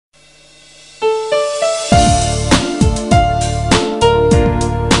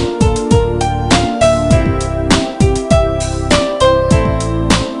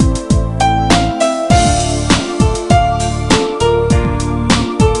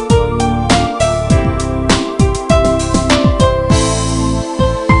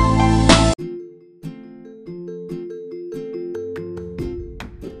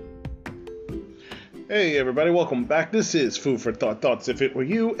everybody, welcome back. This is Food for Thought, Thoughts If It Were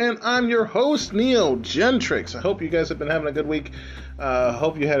You, and I'm your host, Neo Gentrix. I hope you guys have been having a good week.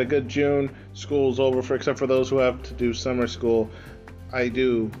 Hope you had a good June. School's over, except for those who have to do summer school. I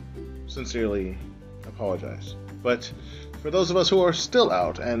do sincerely apologize. But for those of us who are still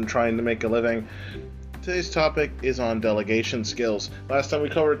out and trying to make a living, today's topic is on delegation skills. Last time we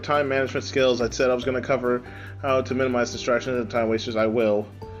covered time management skills. I said I was going to cover how to minimize distractions and time wasters. I will.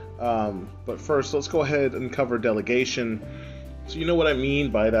 But first, let's go ahead and cover delegation so you know what I mean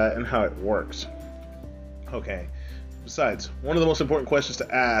by that and how it works. Okay. Besides, one of the most important questions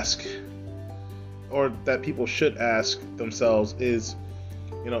to ask, or that people should ask themselves, is,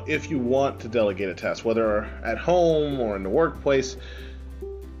 if you want to delegate a task, whether at home or in the workplace,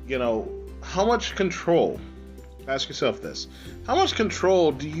 how much control, ask yourself this, how much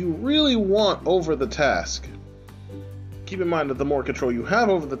control do you really want over the task? Keep in mind that the more control you have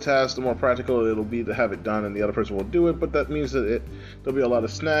over the task, the more practical it'll be to have it done and the other person will do it, but that means that there'll be a lot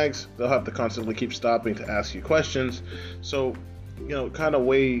of snags. They'll have to constantly keep stopping to ask you questions. So, kind of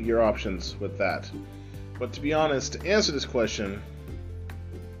weigh your options with that. But to be honest, to answer this question,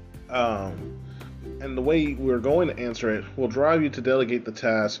 and the way we're going to answer it will drive you to delegate the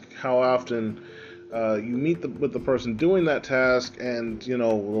task, how often you meet with the person doing that task, and, the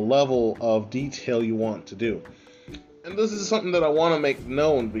level of detail you want to do. And this is something that I want to make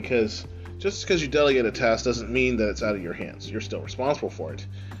known, because just because you delegate a task doesn't mean that it's out of your hands. You're still responsible for it.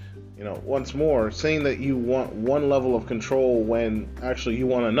 Once more, saying that you want one level of control when actually you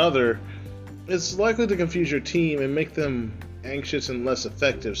want another is likely to confuse your team and make them anxious and less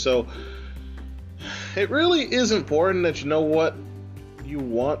effective. So it really is important that you know what you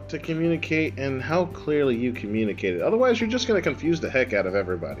want to communicate and how clearly you communicate it. Otherwise, you're just going to confuse the heck out of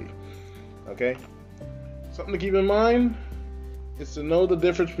everybody. Okay? Something to keep in mind is to know the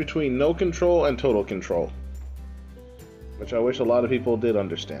difference between no control and total control, which I wish a lot of people did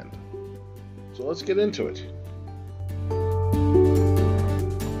understand. So let's get into it.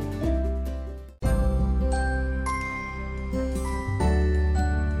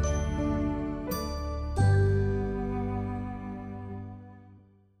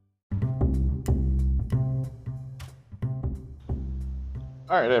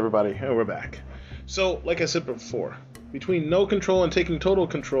 Alright everybody, and we're back. So, like I said before, between no control and taking total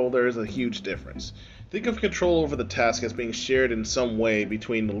control, there is a huge difference. Think of control over the task as being shared in some way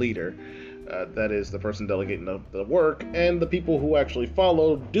between the leader, that is, the person delegating the work, and the people who actually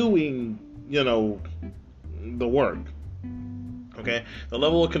follow doing, the work. Okay? The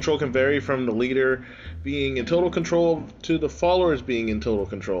level of control can vary from the leader being in total control to the followers being in total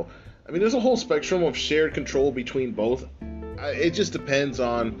control. I mean, there's a whole spectrum of shared control between both. It just depends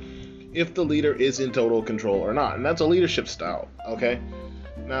on if the leader is in total control or not, and that's a leadership style. Okay,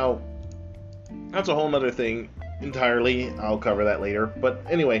 now that's a whole nother thing entirely. I'll cover that later. But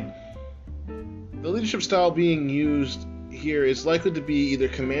anyway, the leadership style being used here is likely to be either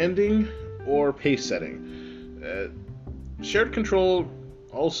commanding or pace setting. Shared control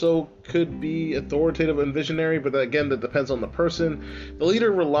also could be authoritative and visionary, but again, that depends on the person. The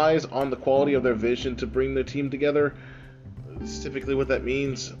leader relies on the quality of their vision to bring their team together. That's typically what that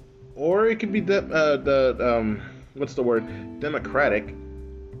means. Or it could be democratic,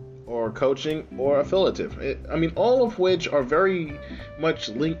 or coaching, or affiliative. All of which are very much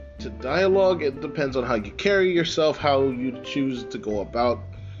linked to dialogue. It depends on how you carry yourself, how you choose to go about,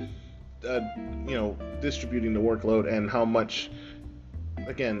 distributing the workload, and how much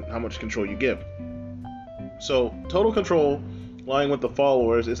control you give. So, total control lying with the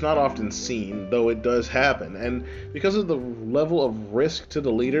followers is not often seen, though it does happen, and because of the level of risk to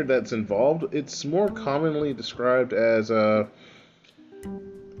the leader that's involved, it's more commonly described as a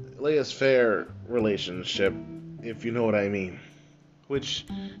laissez-faire relationship, if you know what I mean, which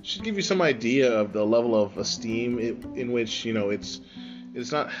should give you some idea of the level of esteem in which, it's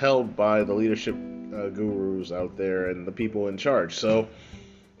not held by the leadership gurus out there and the people in charge. So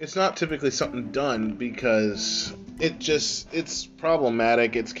it's not typically something done because it's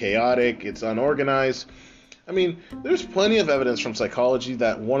problematic, it's chaotic, it's unorganized. There's plenty of evidence from psychology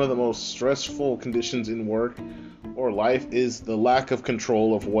that one of the most stressful conditions in work or life is the lack of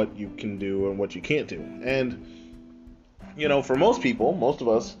control of what you can do and what you can't do. And, for most people, most of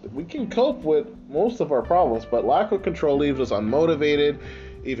us, we can cope with most of our problems, but lack of control leaves us unmotivated,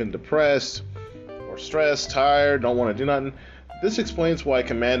 even depressed, or stressed, tired, don't want to do nothing. This explains why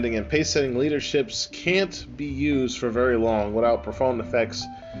commanding and pace-setting leaderships can't be used for very long without profound effects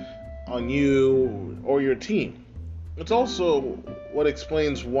on you or your team. It's also what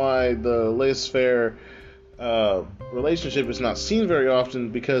explains why the laissez-faire relationship is not seen very often,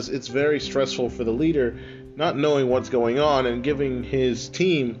 because it's very stressful for the leader not knowing what's going on and giving his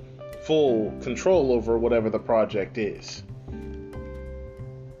team full control over whatever the project is.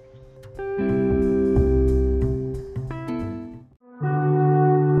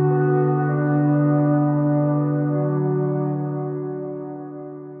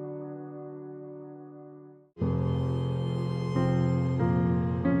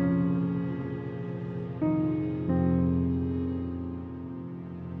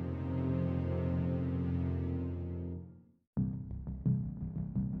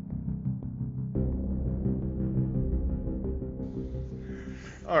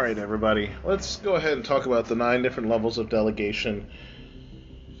 Alright, everybody, let's go ahead and talk about the 9 different levels of delegation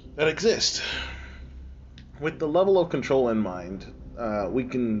that exist. With the level of control in mind, we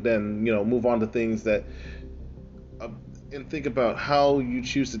can then, move on to things that, and think about how you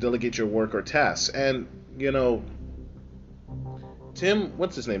choose to delegate your work or tasks. And, Tim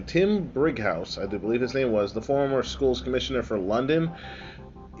Brighouse, I do believe his name was, the former schools commissioner for London,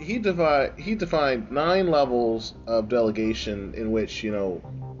 he defined 9 levels of delegation in which,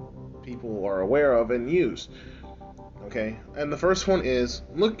 people are aware of and use. Okay? And the first one is,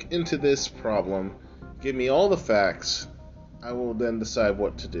 look into this problem, give me all the facts, I will then decide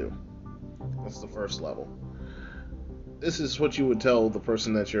what to do. That's the first level. This is what you would tell the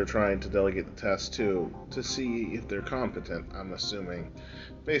person that you're trying to delegate the task to see if they're competent, I'm assuming,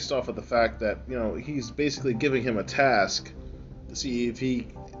 based off of the fact that, he's basically giving him a task to see if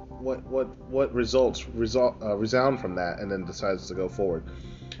what results resound from that, and then decides to go forward.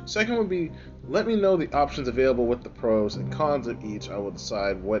 Second would be, let me know the options available with the pros and cons of each. I will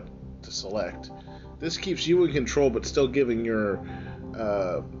decide what to select. This keeps you in control, but still giving your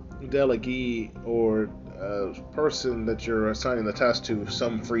delegee or person that you're assigning the task to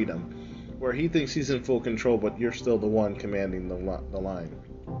some freedom, where he thinks he's in full control, but you're still the one commanding the line.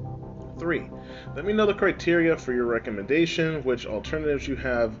 3. Let me know the criteria for your recommendation, which alternatives you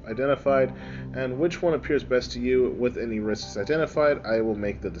have identified, and which one appears best to you. With any risks identified, I will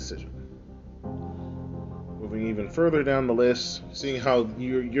make the decision. Moving even further down the list, seeing how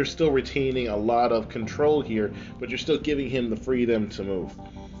you're still retaining a lot of control here, but you're still giving him the freedom to move.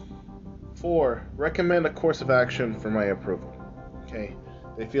 4. Recommend a course of action for my approval. Okay?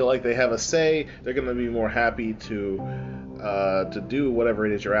 They feel like they have a say, they're going to be more happy to do whatever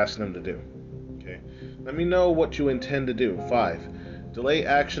it is you're asking them to do. Okay? Let me know what you intend to do. 5. Delay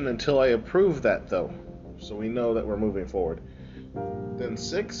action until I approve that, though, so we know that we're moving forward. Then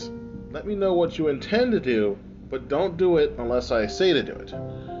 6. Let me know what you intend to do, but don't do it unless I say to do it.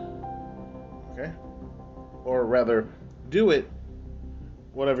 Okay? Or rather, do it,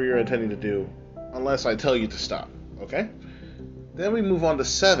 whatever you're intending to do, unless I tell you to stop. Okay? Then we move on to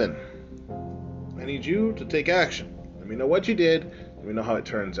 7. I need you to take action. Let me know what you did. Let me know how it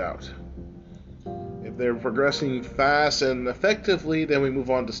turns out. If they're progressing fast and effectively, then we move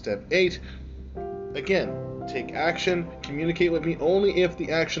on to step 8. Again, take action. Communicate with me only if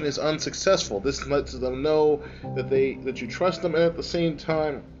the action is unsuccessful. This lets them know that you trust them, and at the same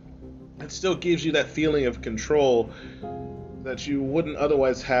time, it still gives you that feeling of control that you wouldn't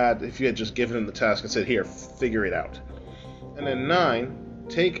otherwise had if you had just given them the task and said, here, figure it out. And then 9,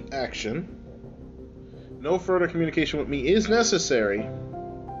 take action. No further communication with me is necessary.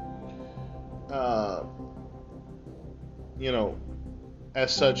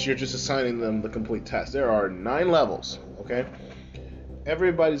 As such, you're just assigning them the complete task. There are 9 levels, okay?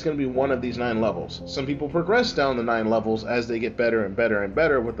 Everybody's going to be one of these 9 levels. Some people progress down the 9 levels as they get better and better and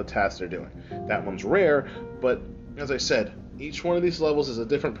better with the tasks they're doing. That one's rare, but as I said, each one of these levels is a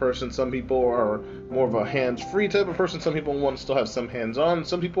different person. Some people are more of a hands-free type of person. Some people want to still have some hands-on.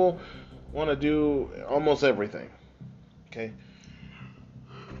 Some people want to do almost everything. Okay?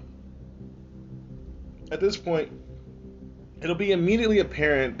 At this point, it'll be immediately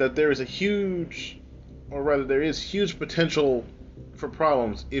apparent that there is huge potential for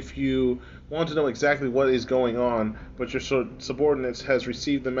problems if you want to know exactly what is going on, but your subordinates has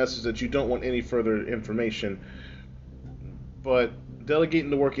received the message that you don't want any further information. But delegating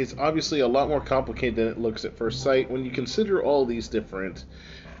the work is obviously a lot more complicated than it looks at first sight when you consider all these different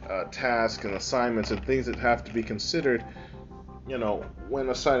tasks and assignments and things that have to be considered, when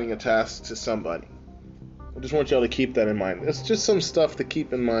assigning a task to somebody. I just want y'all to keep that in mind. It's just some stuff to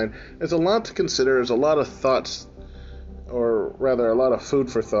keep in mind. There's a lot to consider. There's a lot of thoughts, or rather a lot of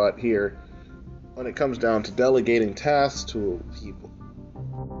food for thought here when it comes down to delegating tasks to people.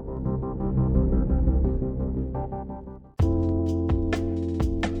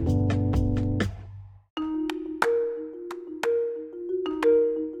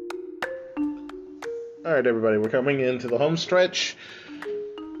 Alright, everybody, we're coming into the home stretch.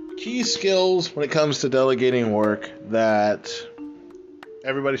 Key skills when it comes to delegating work that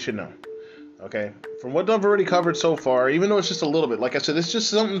everybody should know. Okay? From what I've already covered so far, even though it's just a little bit, like I said, it's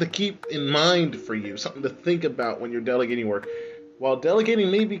just something to keep in mind for you, something to think about when you're delegating work. While delegating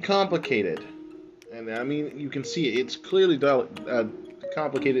may be complicated, and I mean, you can see it's clearly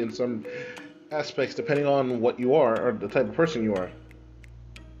complicated in some aspects depending on what you are or the type of person you are.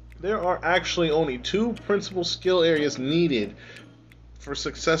 There are actually only two principal skill areas needed for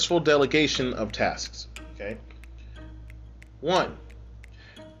successful delegation of tasks. Okay? 1.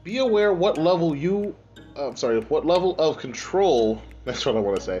 Be aware what level of control, that's what I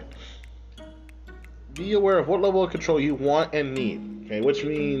want to say. Be aware of what level of control you want and need, okay? Which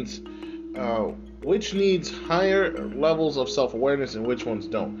means, which needs higher levels of self-awareness and which ones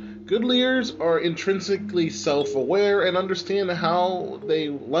don't. Good leaders are intrinsically self-aware and understand how they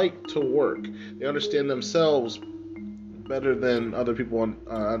like to work. They understand themselves better than other people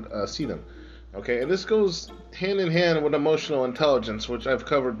see them. Okay, and this goes hand in hand with emotional intelligence, which I've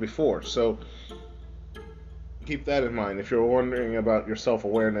covered before. So keep that in mind if you're wondering about your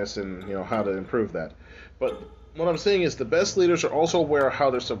self-awareness and how to improve that. But what I'm saying is the best leaders are also aware of how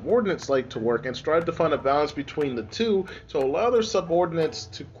their subordinates like to work and strive to find a balance between the two to allow their subordinates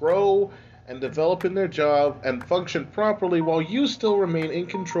to grow and develop in their job and function properly while you still remain in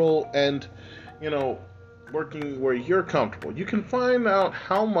control and working where you're comfortable. You can find out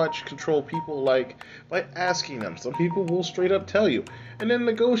how much control people like by asking them. Some people will straight up tell you. And then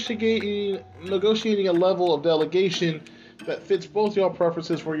negotiating a level of delegation that fits both your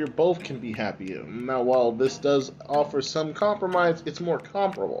preferences where you both can be happy. Now, while this does offer some compromise, it's more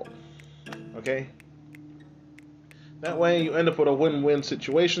comparable. Okay? That way you end up with a win-win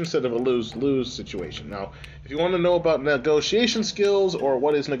situation instead of a lose-lose situation. Now, if you want to know about negotiation skills or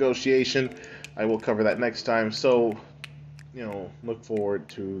what is negotiation, I will cover that next time, so, look forward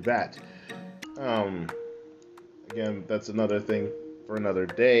to that. Again, that's another thing for another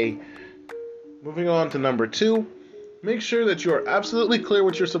day. Moving on to number 2, make sure that you are absolutely clear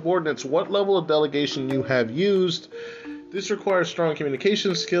with your subordinates what level of delegation you have used. This requires strong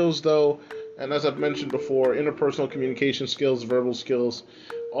communication skills, though, and as I've mentioned before, interpersonal communication skills, verbal skills,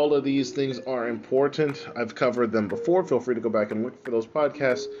 all of these things are important. I've covered them before. Feel free to go back and look for those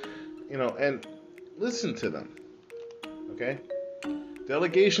podcasts. And listen to them, okay?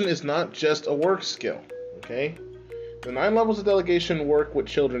 Delegation is not just a work skill, okay? The 9 levels of delegation work with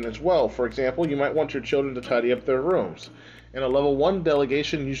children as well. For example, you might want your children to tidy up their rooms. In a level 1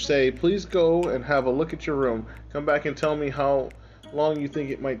 delegation, you say, please go and have a look at your room. Come back and tell me how long you think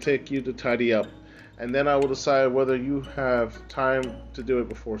it might take you to tidy up. And then I will decide whether you have time to do it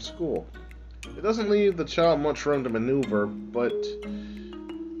before school. It doesn't leave the child much room to maneuver, but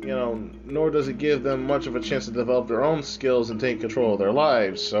nor does it give them much of a chance to develop their own skills and take control of their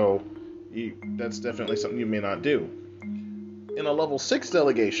lives, so that's definitely something you may not do. In a level 6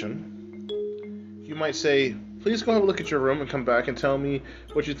 delegation, you might say, please go have a look at your room and come back and tell me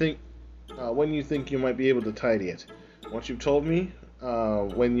what you think, when you think you might be able to tidy it. Once you've told me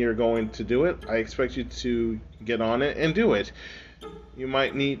when you're going to do it, I expect you to get on it and do it. You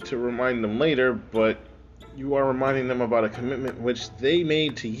might need to remind them later, but you are reminding them about a commitment which they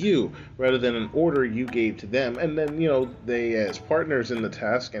made to you rather than an order you gave to them. And then, they as partners in the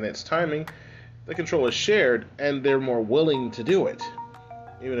task and its timing, the control is shared and they're more willing to do it.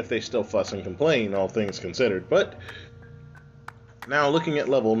 Even if they still fuss and complain, all things considered. But now looking at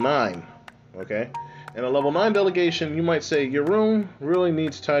level 9, okay? In a level 9 delegation, you might say, your room really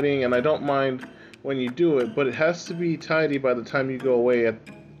needs tidying and I don't mind when you do it, but it has to be tidy by the time you go away at,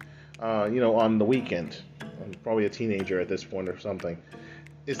 on the weekend. I'm probably a teenager at this point or something.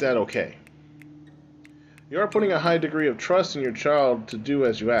 Is that okay? You are putting a high degree of trust in your child to do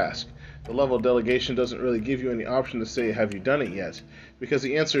as you ask. The level of delegation doesn't really give you any option to say, have you done it yet? Because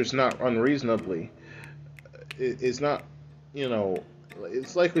the answer is not unreasonably. It's not,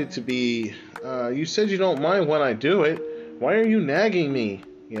 it's likely to be, you said you don't mind when I do it. Why are you nagging me?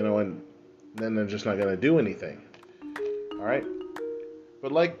 And then they're just not going to do anything. Alright?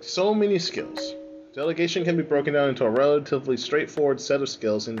 But like so many skills, delegation can be broken down into a relatively straightforward set of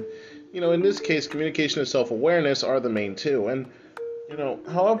skills. And, in this case, communication and self-awareness are the main two. And,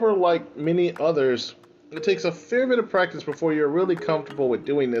 however, like many others, it takes a fair bit of practice before you're really comfortable with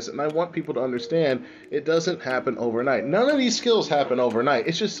doing this. And I want people to understand it doesn't happen overnight. None of these skills happen overnight.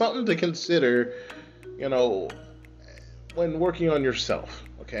 It's just something to consider, when working on yourself,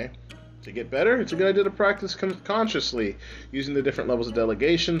 okay? To get better, it's a good idea to practice consciously, using the different levels of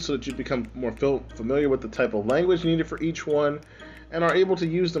delegation so that you become more familiar with the type of language needed for each one and are able to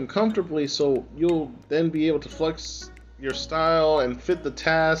use them comfortably, so you'll then be able to flex your style and fit the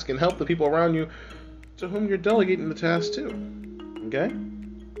task and help the people around you to whom you're delegating the task to. Okay?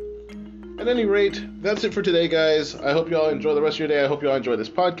 At any rate, that's it for today, guys. I hope you all enjoy the rest of your day. I hope you all enjoy this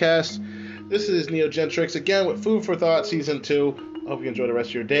podcast. This is Neogentrix again with Food for Thought Season 2. I hope you enjoy the rest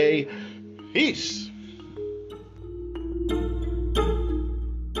of your day. Peace!